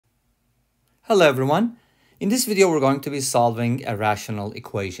Hello everyone. In this video we're going to be solving a rational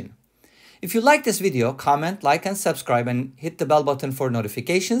equation. If you like this video, comment, like and subscribe and hit the bell button for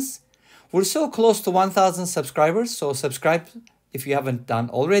notifications. We're so close to 1,000 subscribers, so subscribe if you haven't done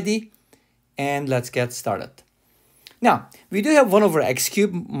already, and let's get started. Now, we do have 1 over x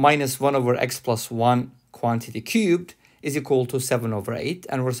cubed minus 1 over x plus 1 quantity cubed is equal to 7 over 8,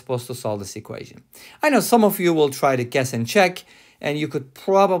 and we're supposed to solve this equation. I know some of you will try to guess and check, and you could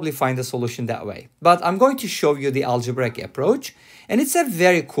probably find a solution that way. But I'm going to show you the algebraic approach, and it's a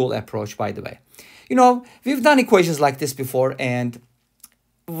very cool approach, by the way. You know, we've done equations like this before, and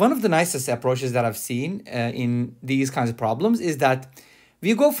one of the nicest approaches that I've seen in these kinds of problems is that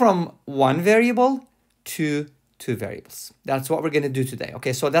we go from one variable to two variables. That's what we're going to do today.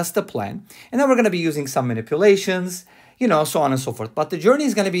 Okay, so that's the plan. And then we're going to be using some manipulations, you know, so on and so forth. But the journey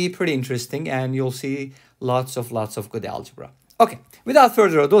is going to be pretty interesting, and you'll see lots of good algebra. Okay, without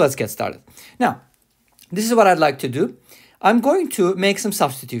further ado, let's get started. Now, this is what I'd like to do. I'm going to make some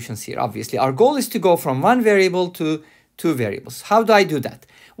substitutions here, obviously. Our goal is to go from one variable to two variables. How do I do that?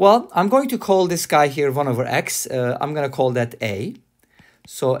 Well, I'm going to call this guy here 1 over x. I'm going to call that a.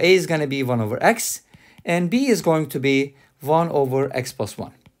 So a is going to be 1 over x, and b is going to be 1 over x plus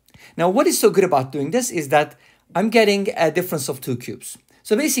 1. Now, what is so good about doing this is that I'm getting a difference of 2 cubes.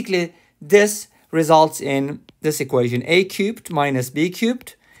 So basically, this results in this equation: a cubed minus b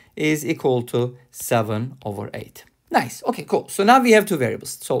cubed is equal to 7 over 8. Nice. Okay, cool. So now we have two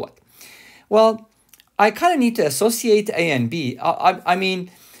variables. So what? Well, I kind of need to associate a and b. I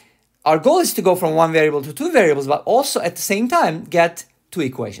mean, our goal is to go from one variable to two variables, but also at the same time get two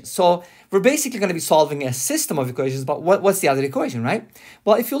equations. So we're basically going to be solving a system of equations, but what's the other equation, right?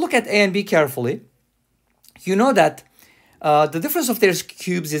 Well, if you look at a and b carefully, you know that the difference of their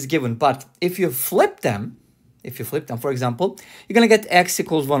cubes is given, but if you flip them, for example, you're going to get x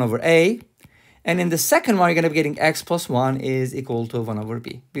equals 1 over a, and in the second one, you're going to be getting x plus 1 is equal to 1 over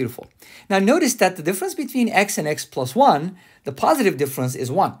b. Beautiful. Now, notice that the difference between x and x plus 1, the positive difference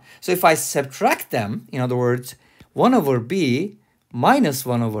is 1. So if I subtract them, in other words, 1 over b minus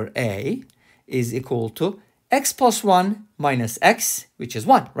 1 over a is equal to x plus 1 minus x, which is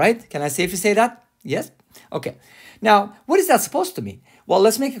 1, right? Can I safely say that? Yes? Okay. Now, what is that supposed to mean? Well,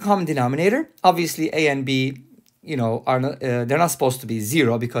 let's make a common denominator. Obviously, a and b, you know, are not, they're not supposed to be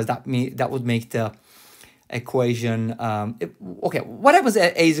 0 because that would make the equation, okay, what happens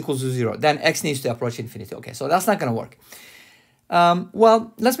at a is equals to 0? Then x needs to approach infinity. Okay, so that's not going to work.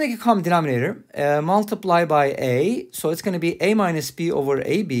 Well, let's make a common denominator. Multiply by a, so it's going to be a minus b over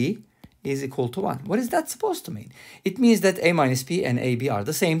ab is equal to 1. What is that supposed to mean? It means that a minus b and ab are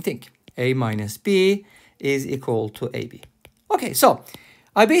the same thing. A minus b is equal to ab. Okay, so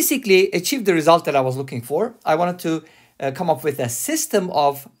I basically achieved the result that I was looking for. I wanted to come up with a system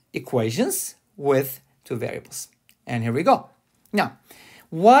of equations with two variables. And here we go. Now,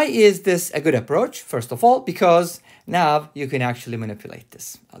 why is this a good approach? First of all, because now you can actually manipulate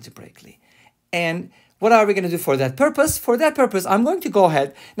this algebraically. And what are we going to do for that purpose? For that purpose, I'm going to go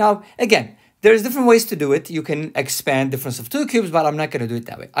ahead. Now, again, there's different ways to do it. You can expand difference of 2 cubes, but I'm not going to do it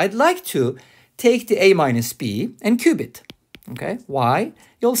that way. I'd like to take the a minus b and cube it. Okay, why?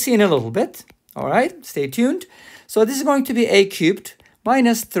 You'll see in a little bit. All right, stay tuned. So this is going to be a cubed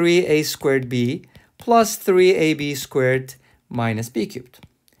minus 3a squared b plus 3ab squared minus b cubed.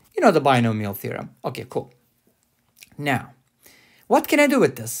 You know the binomial theorem. Okay, cool. Now, what can I do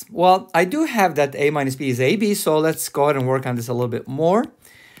with this? Well, I do have that a minus b is ab, so let's go ahead and work on this a little bit more.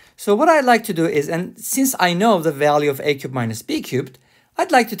 So what I'd like to do is, and since I know the value of a cubed minus b cubed,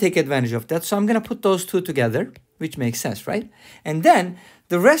 I'd like to take advantage of that. So I'm going to put those two together, which makes sense, right? And then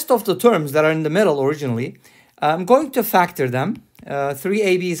the rest of the terms that are in the middle originally, I'm going to factor them.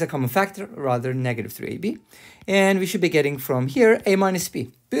 3ab is a common factor, rather negative 3ab. And we should be getting from here a minus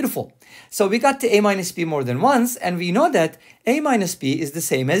b. Beautiful. So we got to a minus b more than once, and we know that a minus b is the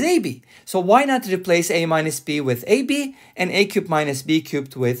same as ab. So why not replace a minus b with ab and a cubed minus b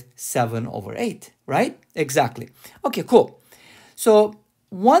cubed with 7 over 8, right? Exactly. Okay, cool. So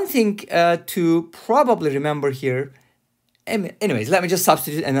one thing to probably remember here, anyways, let me just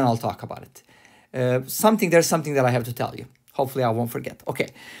substitute and then I'll talk about it. There's something that I have to tell you. Hopefully I won't forget. Okay,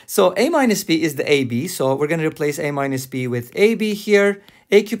 so a minus b is the ab, so we're going to replace a minus b with ab here.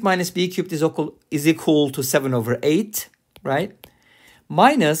 A cubed minus b cubed is equal to 7 over 8, right?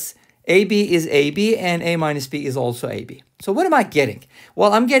 Minus ab is ab and a minus b is also ab. So what am I getting?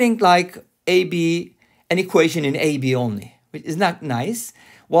 Well, I'm getting like ab, an equation in ab only, which is not nice.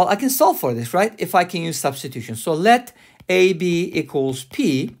 Well, I can solve for this, right? If I can use substitution. So let AB equals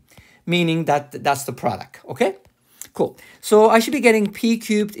P, meaning that that's the product, okay? Cool. So I should be getting p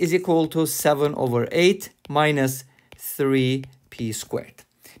cubed is equal to 7 over 8 minus 3p squared.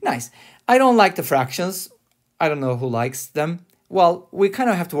 Nice. I don't like the fractions. I don't know who likes them. Well, we kind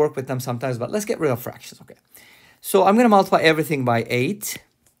of have to work with them sometimes, but let's get rid of fractions. Okay. So I'm going to multiply everything by 8.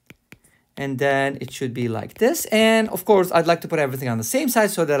 And then it should be like this. And of course, I'd like to put everything on the same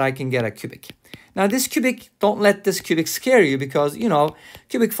side so that I can get a cubic. Now this cubic, don't let this cubic scare you because, you know,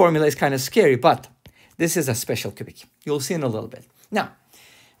 cubic formula is kind of scary, but this is a special cubic. You'll see in a little bit. Now,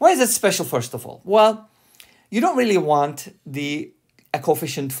 why is it special first of all? Well, you don't really want a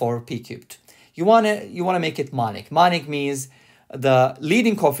coefficient for p cubed. You want to make it monic. Monic means the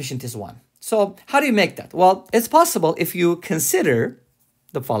leading coefficient is 1. So how do you make that? Well, it's possible if you consider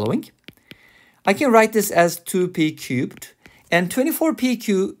the following. I can write this as 2p cubed, and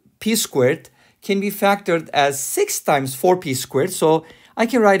 24p squared can be factored as 6 times 4p squared. So I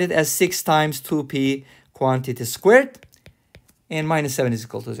can write it as 6 times 2p quantity squared, and minus 7 is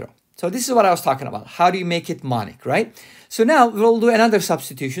equal to 0. So this is what I was talking about. How do you make it monic, right? So now we'll do another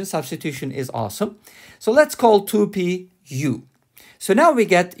substitution. Substitution is awesome. So let's call 2p u. So now we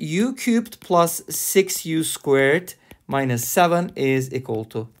get u cubed plus 6u squared minus 7 is equal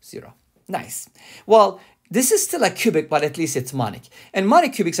to 0. Nice. Well, this is still a cubic, but at least it's monic. And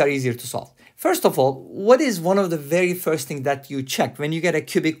monic cubics are easier to solve. First of all, what is one of the very first things that you check when you get a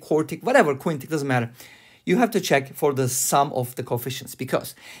cubic, quartic, whatever, quintic, doesn't matter. You have to check for the sum of the coefficients,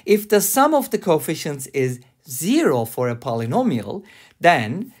 because if the sum of the coefficients is 0 for a polynomial,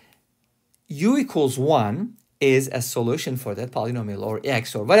 then u equals 1 is a solution for that polynomial, or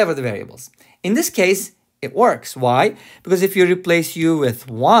x, or whatever the variables. In this case, it works. Why? Because if you replace u with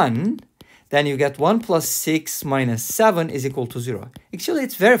 1, then you get 1 plus 6 minus 7 is equal to 0. Actually,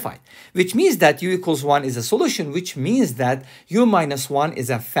 it's verified, which means that u equals 1 is a solution, which means that u minus 1 is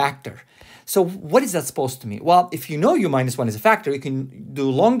a factor. So what is that supposed to mean? Well, if you know u minus 1 is a factor, you can do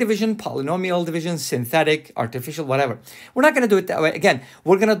long division, polynomial division, synthetic, artificial, whatever. We're not going to do it that way. Again,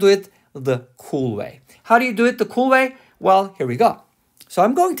 we're going to do it the cool way. How do you do it the cool way? Well, here we go. So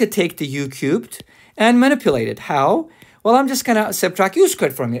I'm going to take the u cubed and manipulate it. How? Well, I'm just going to subtract u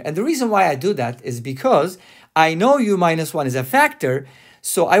squared from here. And the reason why I do that is because I know u minus 1 is a factor.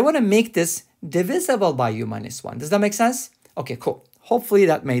 So I want to make this divisible by u minus 1. Does that make sense? Okay, cool. Hopefully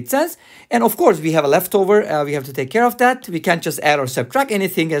that made sense. And of course, we have a leftover. We have to take care of that. We can't just add or subtract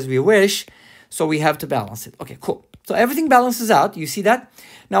anything as we wish. So we have to balance it. Okay, cool. So everything balances out. You see that?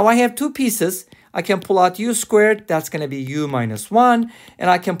 Now I have two pieces. I can pull out u squared. That's going to be u minus 1. And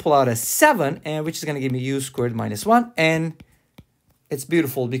I can pull out a 7, and which is going to give me u squared minus 1. And it's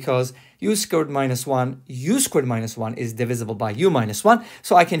beautiful because u squared minus 1 is divisible by u minus 1.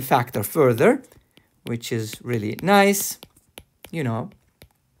 So I can factor further, which is really nice. You know,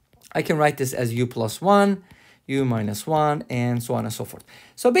 I can write this as u plus 1, u minus 1, and so on and so forth.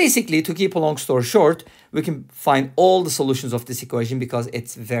 So basically, to keep a long story short, we can find all the solutions of this equation because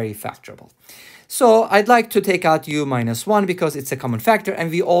it's very factorable. So I'd like to take out u minus 1 because it's a common factor, and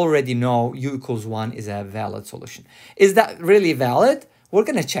we already know u equals 1 is a valid solution. Is that really valid? We're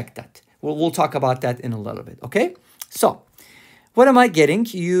going to check that. We'll talk about that in a little bit, okay? So what am I getting?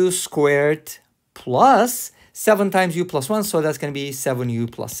 U squared plus 7 times u plus 1, so that's going to be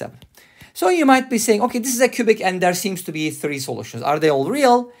 7u plus 7. So you might be saying, okay, this is a cubic and there seems to be 3 solutions. Are they all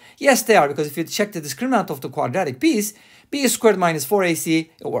real? Yes, they are, because if you check the discriminant of the quadratic piece, b squared minus 4ac,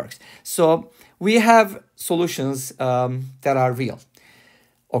 it works. So we have solutions that are real.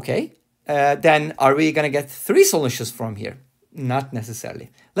 Okay, then are we going to get 3 solutions from here? Not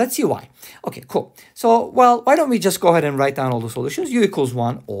necessarily. Let's see why. Okay, cool. So, well, why don't we just go ahead and write down all the solutions? U equals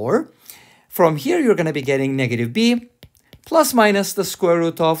 1, or from here, you're going to be getting negative b plus minus the square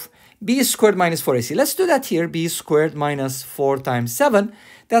root of b squared minus 4ac. Let's do that here. B squared minus 4 times 7.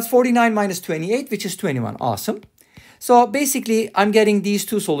 That's 49 minus 28, which is 21. Awesome. So basically, I'm getting these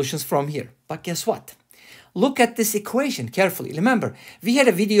 2 solutions from here. But guess what? Look at this equation carefully. Remember, we had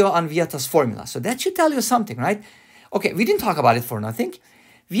a video on Vieta's formula. So that should tell you something, right? Okay, we didn't talk about it for nothing.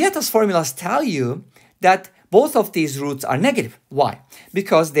 Vieta's formulas tell you that both of these roots are negative. Why?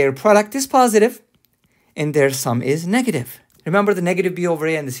 Because their product is positive and their sum is negative. Remember the negative b over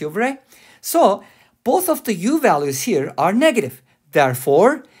a and the c over a? So both of the u values here are negative.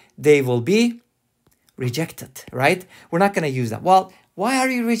 Therefore, they will be rejected, right? We're not going to use that. Well, why are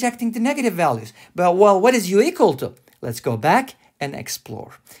you rejecting the negative values? Well, what is u equal to? Let's go back and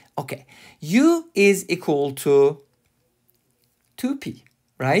explore. Okay, u is equal to 2p,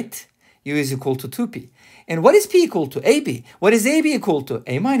 right? U is equal to 2p. And what is p equal to? AB. What is AB equal to?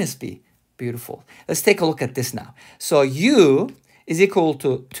 A minus b. Beautiful. Let's take a look at this now. So u is equal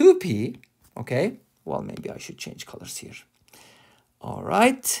to 2p, okay? Well, maybe I should change colors here. All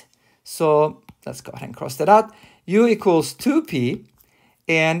right. So let's go ahead and cross that out. U equals 2p,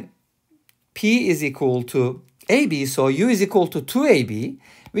 and p is equal to ab. So u is equal to 2ab,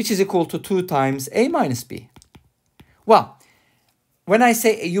 which is equal to 2 times a minus b. Well, when I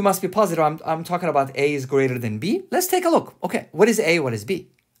say u must be positive, I'm talking about a is greater than b. Let's take a look. Okay, what is a? What is b?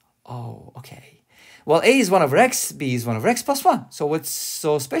 Oh, okay. Well, a is 1 over x, b is 1 over x plus 1. So what's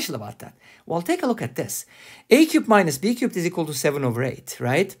so special about that? Well, take a look at this. A cubed minus b cubed is equal to 7 over 8,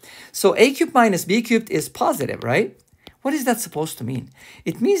 right? So a cubed minus b cubed is positive, right? What is that supposed to mean?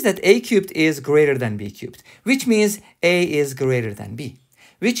 It means that a cubed is greater than b cubed, which means a is greater than b,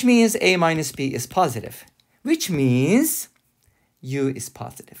 which means a minus b is positive, which means u is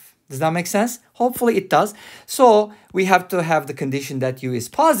positive. Does that make sense? Hopefully it does. So we have to have the condition that u is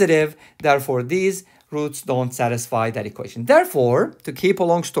positive. Therefore, these roots don't satisfy that equation. Therefore, to keep a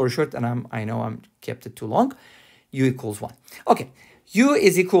long story short, and I know I'm kept it too long, u equals 1. Okay, u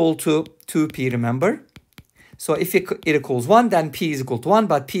is equal to 2p, remember? So if it equals 1, then p is equal to 1,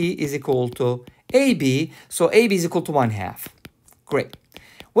 but p is equal to ab. So ab is equal to 1/2. Great.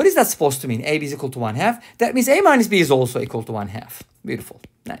 What is that supposed to mean? ab is equal to 1/2. That means a minus b is also equal to 1/2. Beautiful.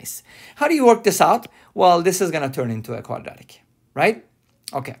 Nice. How do you work this out? Well, this is going to turn into a quadratic, right?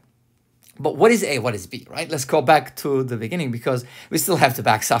 Okay. But what is a, what is b, right? Let's go back to the beginning because we still have to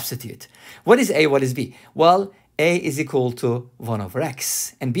back substitute. What is a, what is b? Well, a is equal to 1 over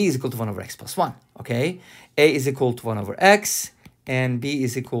x, and b is equal to 1 over x plus 1, okay? A is equal to 1 over x, and b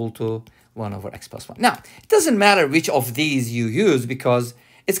is equal to 1 over x plus 1. Now, it doesn't matter which of these you use because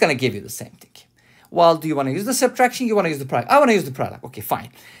it's going to give you the same thing. Well, do you want to use the subtraction? You want to use the product? I want to use the product. Okay, fine.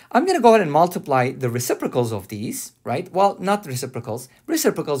 I'm going to go ahead and multiply the reciprocals of these, right? Well, not reciprocals.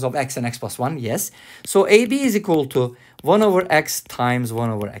 Reciprocals of x and x plus 1, yes. So ab is equal to 1 over x times 1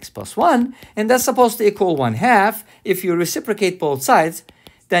 over x plus 1. And that's supposed to equal 1/2. If you reciprocate both sides,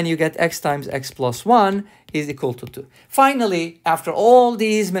 then you get x times x plus 1 is equal to 2. Finally, after all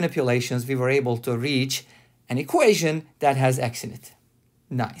these manipulations, we were able to reach an equation that has x in it.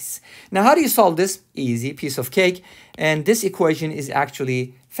 Nice. Now, how do you solve this? Easy, piece of cake. And this equation is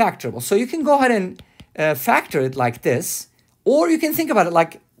actually factorable. So you can go ahead and factor it like this, or you can think about it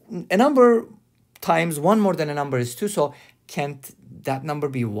like a number times 1 more than a number is 2. So can't that number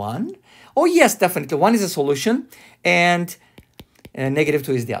be 1? Oh, yes, definitely. 1 is a solution, and negative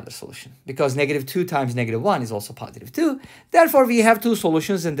 2 is the other solution, because negative 2 times negative 1 is also positive 2. Therefore, we have two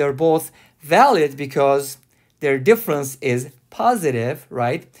solutions, and they're both valid because their difference is positive,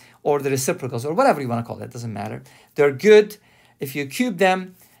 right? Or the reciprocals, or whatever you want to call it, doesn't matter. They're good. If you cube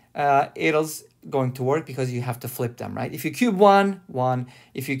them, it's going to work because you have to flip them, right? If you cube 1, 1.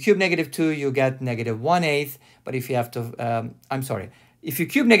 If you cube negative 2, you get negative 1/8. But if you have to, if you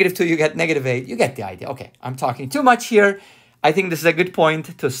cube negative 2, you get negative 8. You get the idea. Okay, I'm talking too much here. I think this is a good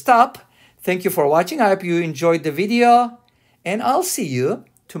point to stop. Thank you for watching. I hope you enjoyed the video, and I'll see you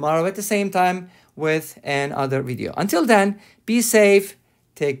tomorrow at the same time with another video. Until then, be safe,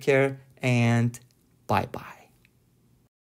 take care, and bye-bye.